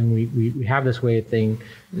that, and we have this way of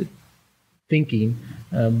thinking,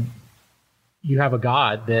 you have a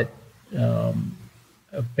God that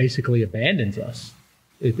basically abandons us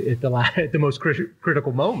at the most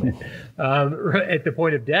critical moment, at the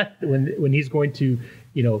point of death, when he's going to,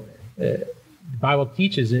 the Bible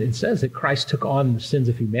teaches and says that Christ took on the sins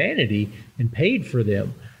of humanity and paid for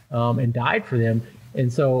them, and died for them.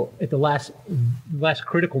 And so at the last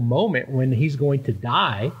critical moment when he's going to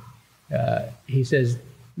die, he says,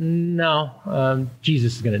 no,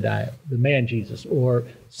 Jesus is going to die, the man Jesus, or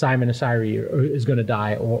Simon of Cyrene is going to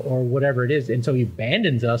die, or whatever it is. And so he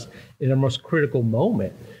abandons us in the most critical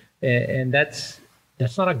moment. And that's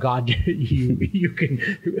not a God you can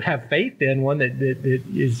have faith in, one that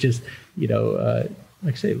is just, like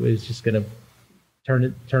I say, is just going to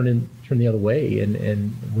turn the other way and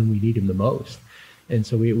when we need him the most. And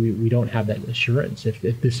so we don't have that assurance if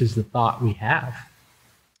this is the thought we have.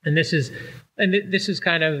 And this is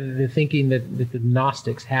kind of the thinking that the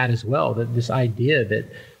Gnostics had as well, that this idea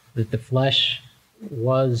that the flesh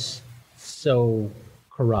was so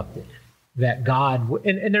corrupted that God,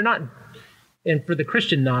 and they're not, and for the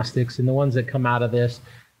Christian Gnostics and the ones that come out of this,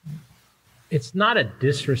 it's not a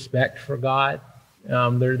disrespect for God.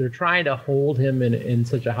 They're trying to hold him in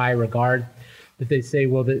such a high regard that they say,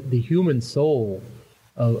 well, the human soul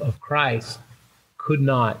of Christ could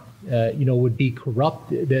not, would be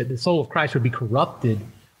corrupted. The soul of Christ would be corrupted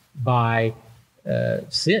by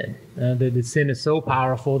sin. The sin is so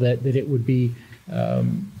powerful that it would be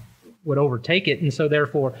would overtake it, and so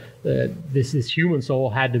therefore this human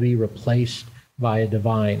soul had to be replaced by a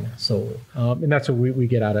divine soul, and that's what we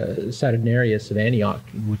get out of Saturninus of Antioch,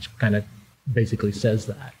 which kind of basically says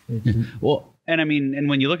that. Well. And I mean, and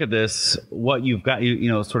when you look at this, what you've got,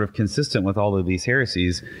 sort of consistent with all of these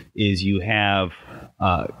heresies is you have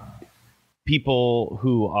people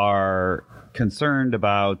who are concerned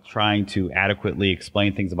about trying to adequately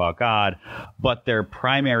explain things about God, but their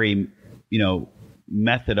primary,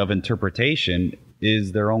 method of interpretation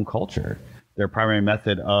is their own culture. Their primary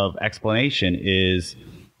method of explanation is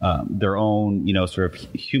their own, sort of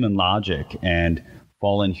human logic and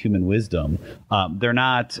fallen human wisdom. They're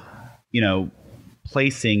not,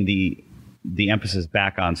 placing the emphasis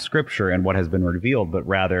back on Scripture and what has been revealed, but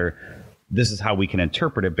rather this is how we can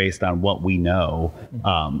interpret it based on what we know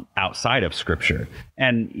outside of Scripture.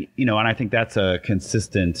 And, and I think that's a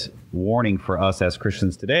consistent warning for us as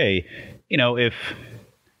Christians today.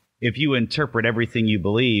 If you interpret everything you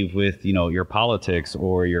believe with, your politics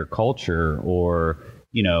or your culture or,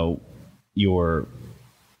 your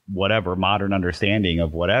whatever modern understanding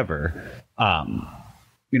of whatever,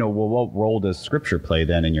 well, what role does Scripture play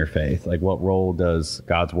then in your faith? Like, what role does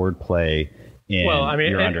God's Word play in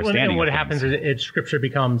your understanding? And what happens is Scripture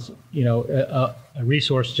becomes, a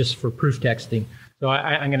resource just for proof texting. So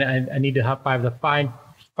I need to have five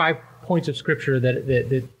points of Scripture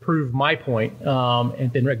that prove my point,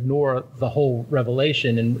 and then ignore the whole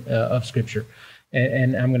revelation of Scripture,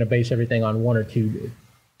 and I'm going to base everything on one or two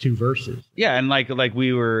verses. Yeah, and like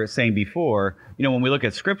we were saying before, when we look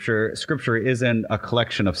at Scripture isn't a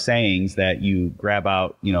collection of sayings that you grab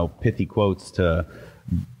out, pithy quotes to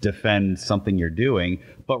defend something you're doing,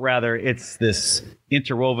 but rather it's this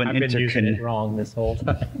interwoven. I've been using it wrong this whole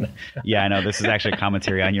time. Yeah, I know. This is actually a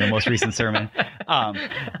commentary on your most recent sermon.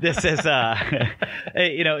 This is,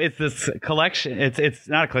 it's this collection. It's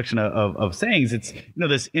not a collection of sayings. It's,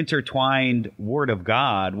 this intertwined Word of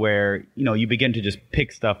God where, you begin to just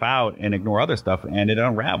pick stuff out and ignore other stuff, and it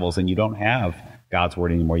unravels, and you don't have God's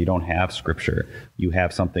Word anymore. You don't have Scripture. You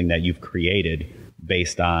have something that you've created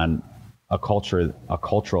based on a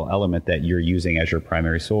cultural element that you're using as your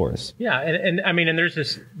primary source. Yeah, and I mean, and there's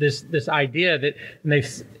this idea that, and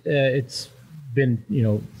it's been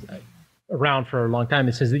around for a long time.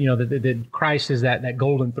 It says that that Christ is that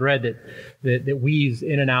golden thread that weaves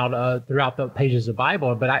in and out throughout the pages of the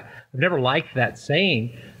Bible. But I've never liked that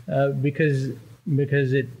saying because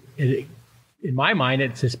it in my mind,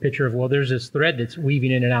 it's this picture of, well, there's this thread that's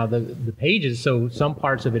weaving in and out of the pages. So some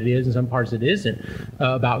parts of it is and some parts it isn't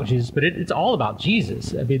about Jesus, but it's all about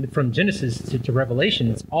Jesus. I mean, from Genesis to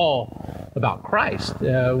Revelation, it's all about Christ.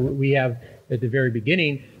 We have at the very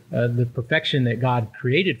beginning the perfection that God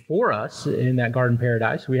created for us in that garden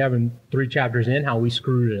paradise. We have in 3 chapters in how we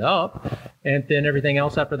screwed it up. And then everything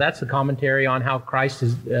else after that's the commentary on how Christ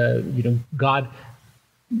is, God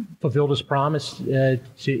fulfilled his promise to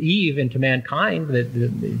Eve and to mankind that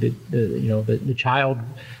the child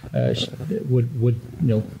would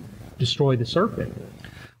destroy the serpent.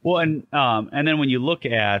 Well, and then when you look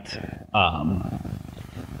at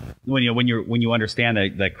when you understand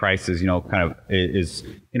that Christ is kind of is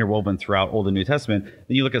interwoven throughout Old and New Testament,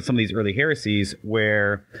 then you look at some of these early heresies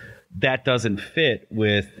where that doesn't fit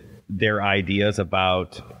with their ideas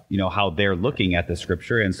about, how they're looking at the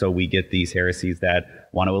scripture. And so we get these heresies that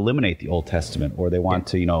want to eliminate the Old Testament, or they want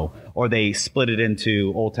to, or they split it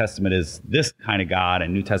into Old Testament is this kind of God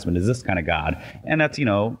and New Testament is this kind of God. And that's,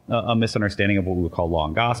 a misunderstanding of what we would call law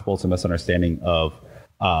and gospel. It's a misunderstanding of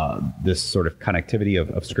this sort of connectivity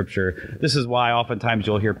of scripture. This is why oftentimes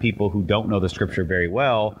you'll hear people who don't know the scripture very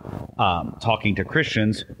well talking to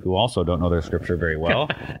Christians who also don't know their scripture very well.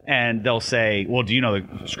 And they'll say, well, do you know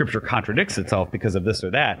the scripture contradicts itself because of this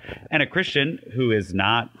or that? And a Christian who is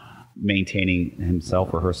not maintaining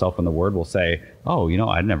himself or herself in the word will say, oh,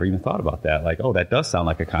 I never even thought about that. Like, oh, that does sound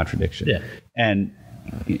like a contradiction. Yeah. And,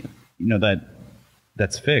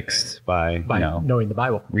 that's fixed by knowing the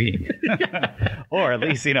Bible, reading, or at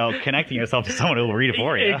least connecting yourself to someone who will read it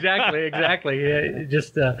for you. Exactly.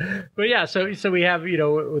 Yeah, but yeah, so we have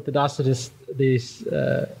with the Docetists these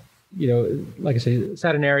like I say,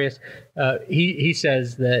 Saturninarius. He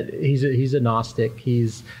says that he's a Gnostic.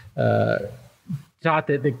 He's taught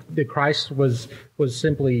that Christ was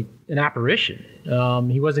simply an apparition.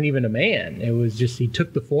 He wasn't even a man. It was just he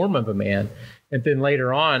took the form of a man, and then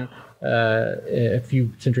later on. A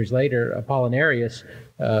few centuries later, Apollinarius,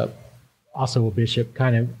 also a bishop,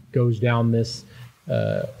 kind of goes down this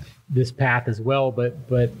path as well.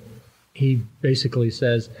 But he basically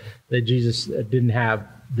says that Jesus didn't have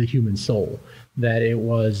the human soul; that it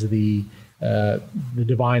was the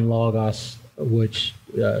divine Logos which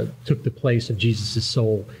took the place of Jesus'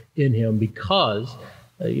 soul in him, because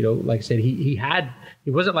like I said, he had. It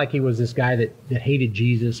wasn't like he was this guy that hated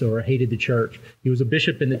Jesus or hated the church. He was a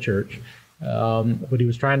bishop in the church, but he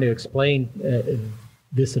was trying to explain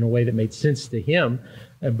this in a way that made sense to him.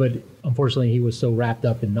 But unfortunately, he was so wrapped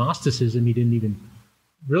up in Gnosticism, he didn't even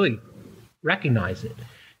really recognize it.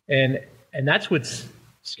 And that's what's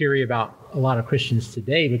scary about a lot of Christians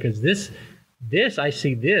today, because this I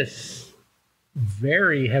see this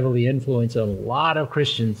very heavily influence a lot of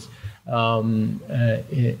Christians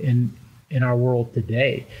in our world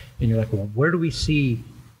today. And you're like, well, where do we see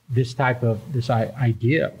this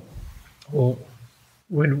idea? Well,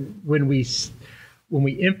 when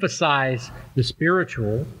we emphasize the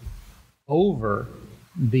spiritual over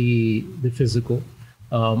the physical,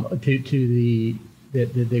 to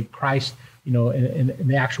the Christ, and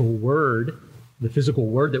the actual word, the physical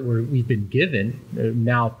word that we've been given,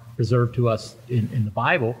 now preserved to us in the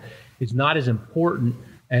Bible, is not as important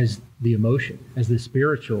as the emotion, as the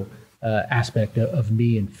spiritual aspect of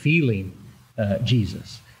me and feeling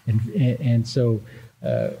Jesus. And so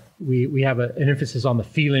we have an emphasis on the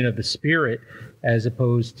feeling of the Spirit as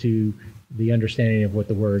opposed to the understanding of what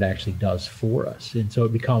the Word actually does for us. And so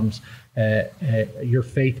it becomes, your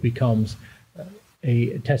faith becomes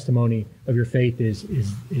a testimony of your faith is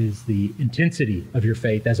the intensity of your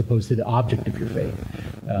faith as opposed to the object of your faith.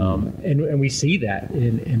 And we see that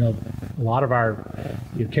in a lot of our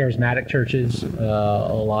charismatic churches,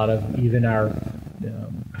 a lot of even our,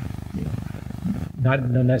 not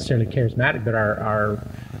necessarily charismatic, but our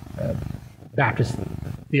Baptist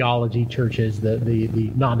theology churches,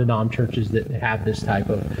 the non-denom churches that have this type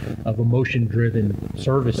of emotion-driven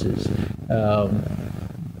services,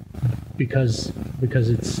 because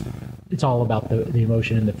it's all about the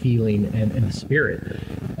emotion and the feeling and the spirit.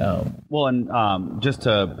 Well, and just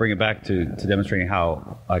to bring it back to demonstrating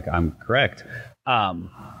how I'm correct,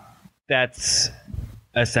 that's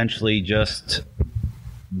essentially just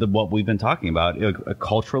what we've been talking about.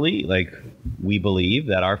 Culturally, we believe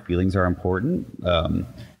that our feelings are important.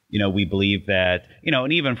 We believe that,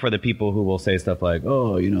 and even for the people who will say stuff like,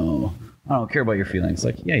 oh, I don't care about your feelings.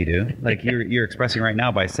 Yeah, you do. You're expressing right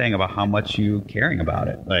now by saying about how much you caring about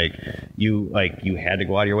it. You had to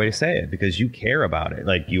go out of your way to say it because you care about it.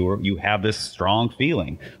 You have this strong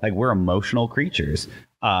feeling. We're emotional creatures.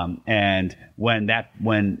 And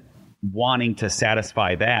when wanting to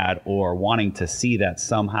satisfy that or wanting to see that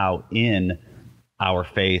somehow in our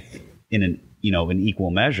faith in an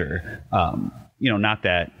equal measure, not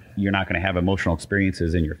that you're not going to have emotional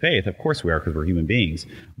experiences in your faith. Of course we are, because we're human beings.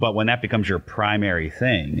 But when that becomes your primary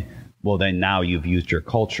thing, well, then now you've used your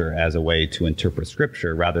culture as a way to interpret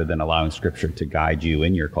Scripture rather than allowing Scripture to guide you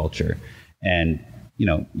in your culture. And,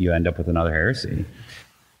 you end up with another heresy.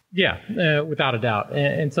 Yeah, without a doubt.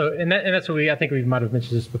 And that's what I think we might have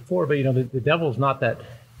mentioned this before, but, the devil's not that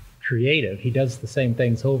creative. He does the same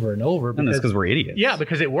things over and over. And that's because we're idiots. Yeah,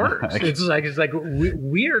 because it works. It's like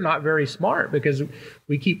we're not very smart because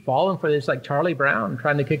we keep falling for this, like Charlie Brown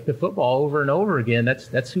trying to kick the football over and over again.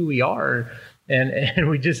 That's who we are, and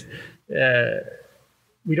we just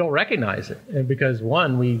we don't recognize it, and because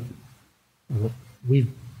one, we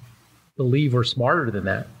believe we're smarter than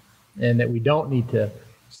that, and that we don't need to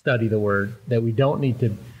study the Word, that we don't need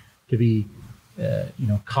to be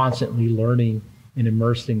constantly learning and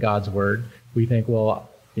immersed in God's Word. We think, well,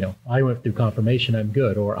 I went through confirmation, I'm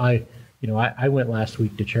good, or I went last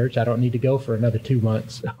week to church, I don't need to go for another 2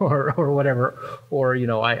 months, or whatever, or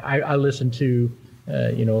I listen to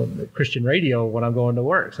Christian radio when I'm going to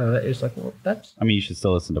work. So it's like, well, that's. I mean, you should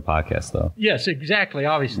still listen to podcasts, though. Yes, exactly.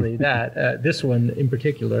 Obviously, that this one in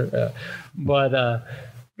particular, but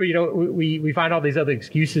we find all these other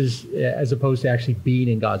excuses as opposed to actually being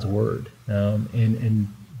in God's Word, and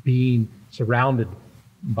being surrounded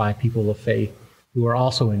by people of faith who are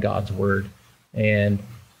also in God's Word and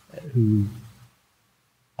who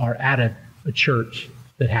are at a church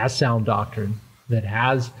that has sound doctrine, that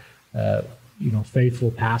has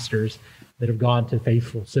faithful pastors that have gone to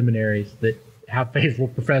faithful seminaries, that have faithful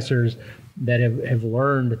professors that have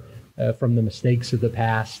learned from the mistakes of the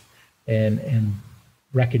past and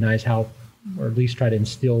recognize how, or at least try to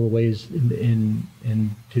instill ways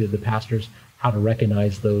into the pastors how to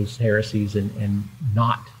recognize those heresies and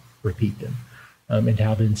not repeat them, and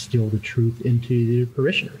how to instill the truth into the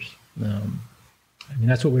parishioners.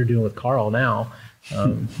 That's what we're doing with Karl now.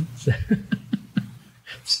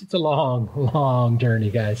 It's a long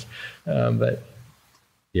journey, guys. But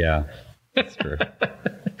yeah, that's true.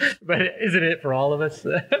 But isn't it for all of us?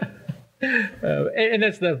 And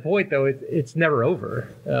that's the point, though. It's never over.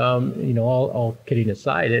 All kidding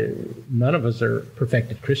aside, none of us are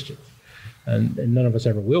perfected Christians, and none of us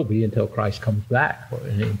ever will be until Christ comes back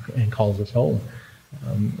and calls us home.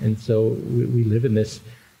 And so we live in this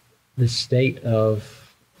state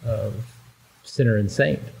of sinner and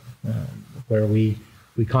saint, where we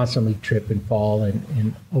constantly trip and fall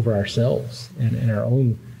and over ourselves and our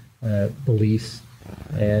own beliefs,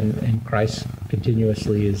 and Christ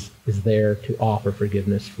continuously is there to offer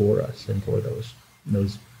forgiveness for us and for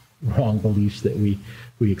those wrong beliefs that we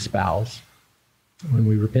espouse when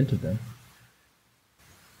we repent of them.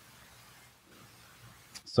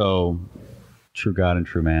 So, true God and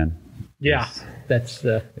true man. Yeah, that's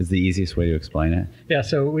is the easiest way to explain it. Yeah,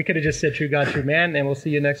 so we could have just said true God, true man, and we'll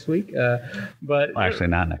see you next week. But well, actually,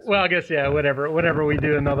 not next week. Well, I guess, yeah, whatever we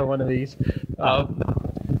do another one of these.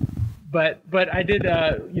 But I did,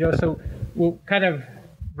 so we'll kind of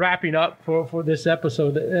wrapping up for this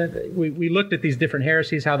episode. We looked at these different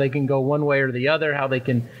heresies, how they can go one way or the other, how they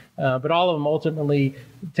can, but all of them ultimately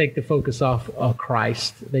take the focus off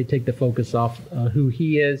Christ. They take the focus off who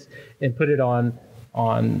He is and put it on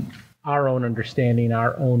our own understanding,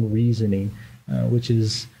 our own reasoning, which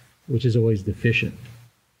is always deficient.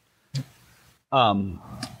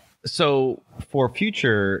 So for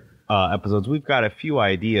future episodes, we've got a few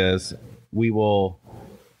ideas. We will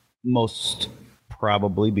most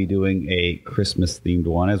probably be doing a Christmas-themed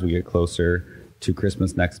one as we get closer to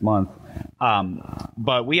Christmas next month.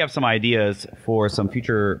 But we have some ideas for some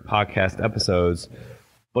future podcast episodes.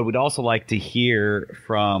 But we'd also like to hear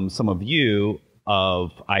from some of you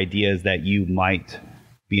of ideas that you might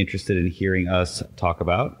be interested in hearing us talk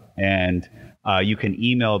about. And you can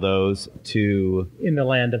email those to In the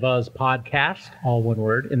Land of Uz podcast, all one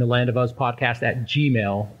word, In the Land of Uz podcast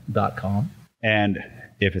 @gmail.com. And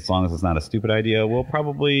if, as long as it's not a stupid idea, we'll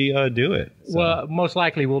probably do it. So. Well, most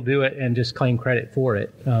likely we'll do it and just claim credit for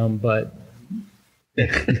it. But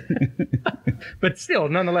but still,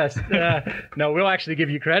 nonetheless, no, we'll actually give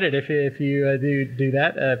you credit if you do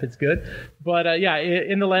that, if it's good. But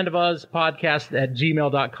In the Land of Uz podcast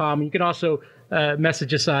 @gmail.com. You can also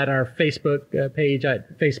message us at our Facebook page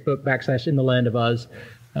at Facebook /In the Land of Uz.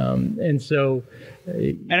 And so,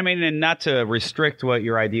 and I mean, and not to restrict what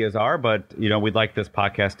your ideas are, but we'd like this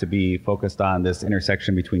podcast to be focused on this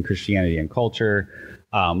intersection between Christianity and culture,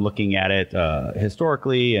 looking at it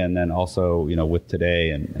historically, and then also with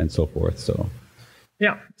today and so forth. So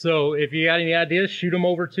yeah, so if you got any ideas, shoot them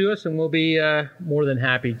over to us, and we'll be more than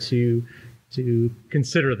happy to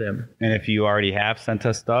consider them. And if you already have sent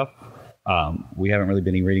us stuff, we haven't really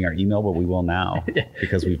been reading our email, but we will now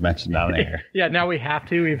because we've mentioned down there. Yeah, now we have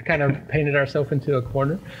to. We've kind of painted ourselves into a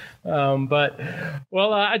corner.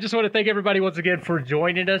 I just want to thank everybody once again for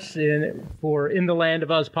joining us for In the Land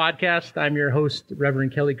of Uz podcast. I'm your host,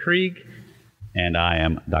 Reverend Kelly Krieg. And I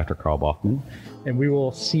am Dr. Karl Baughman. And we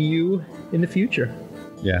will see you in the future.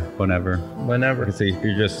 Yeah, whenever. Whenever. See, if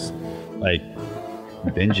you're just like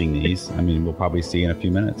binging these, I mean, we'll probably see you in a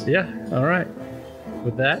few minutes. Yeah, all right.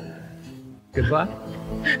 With that, goodbye.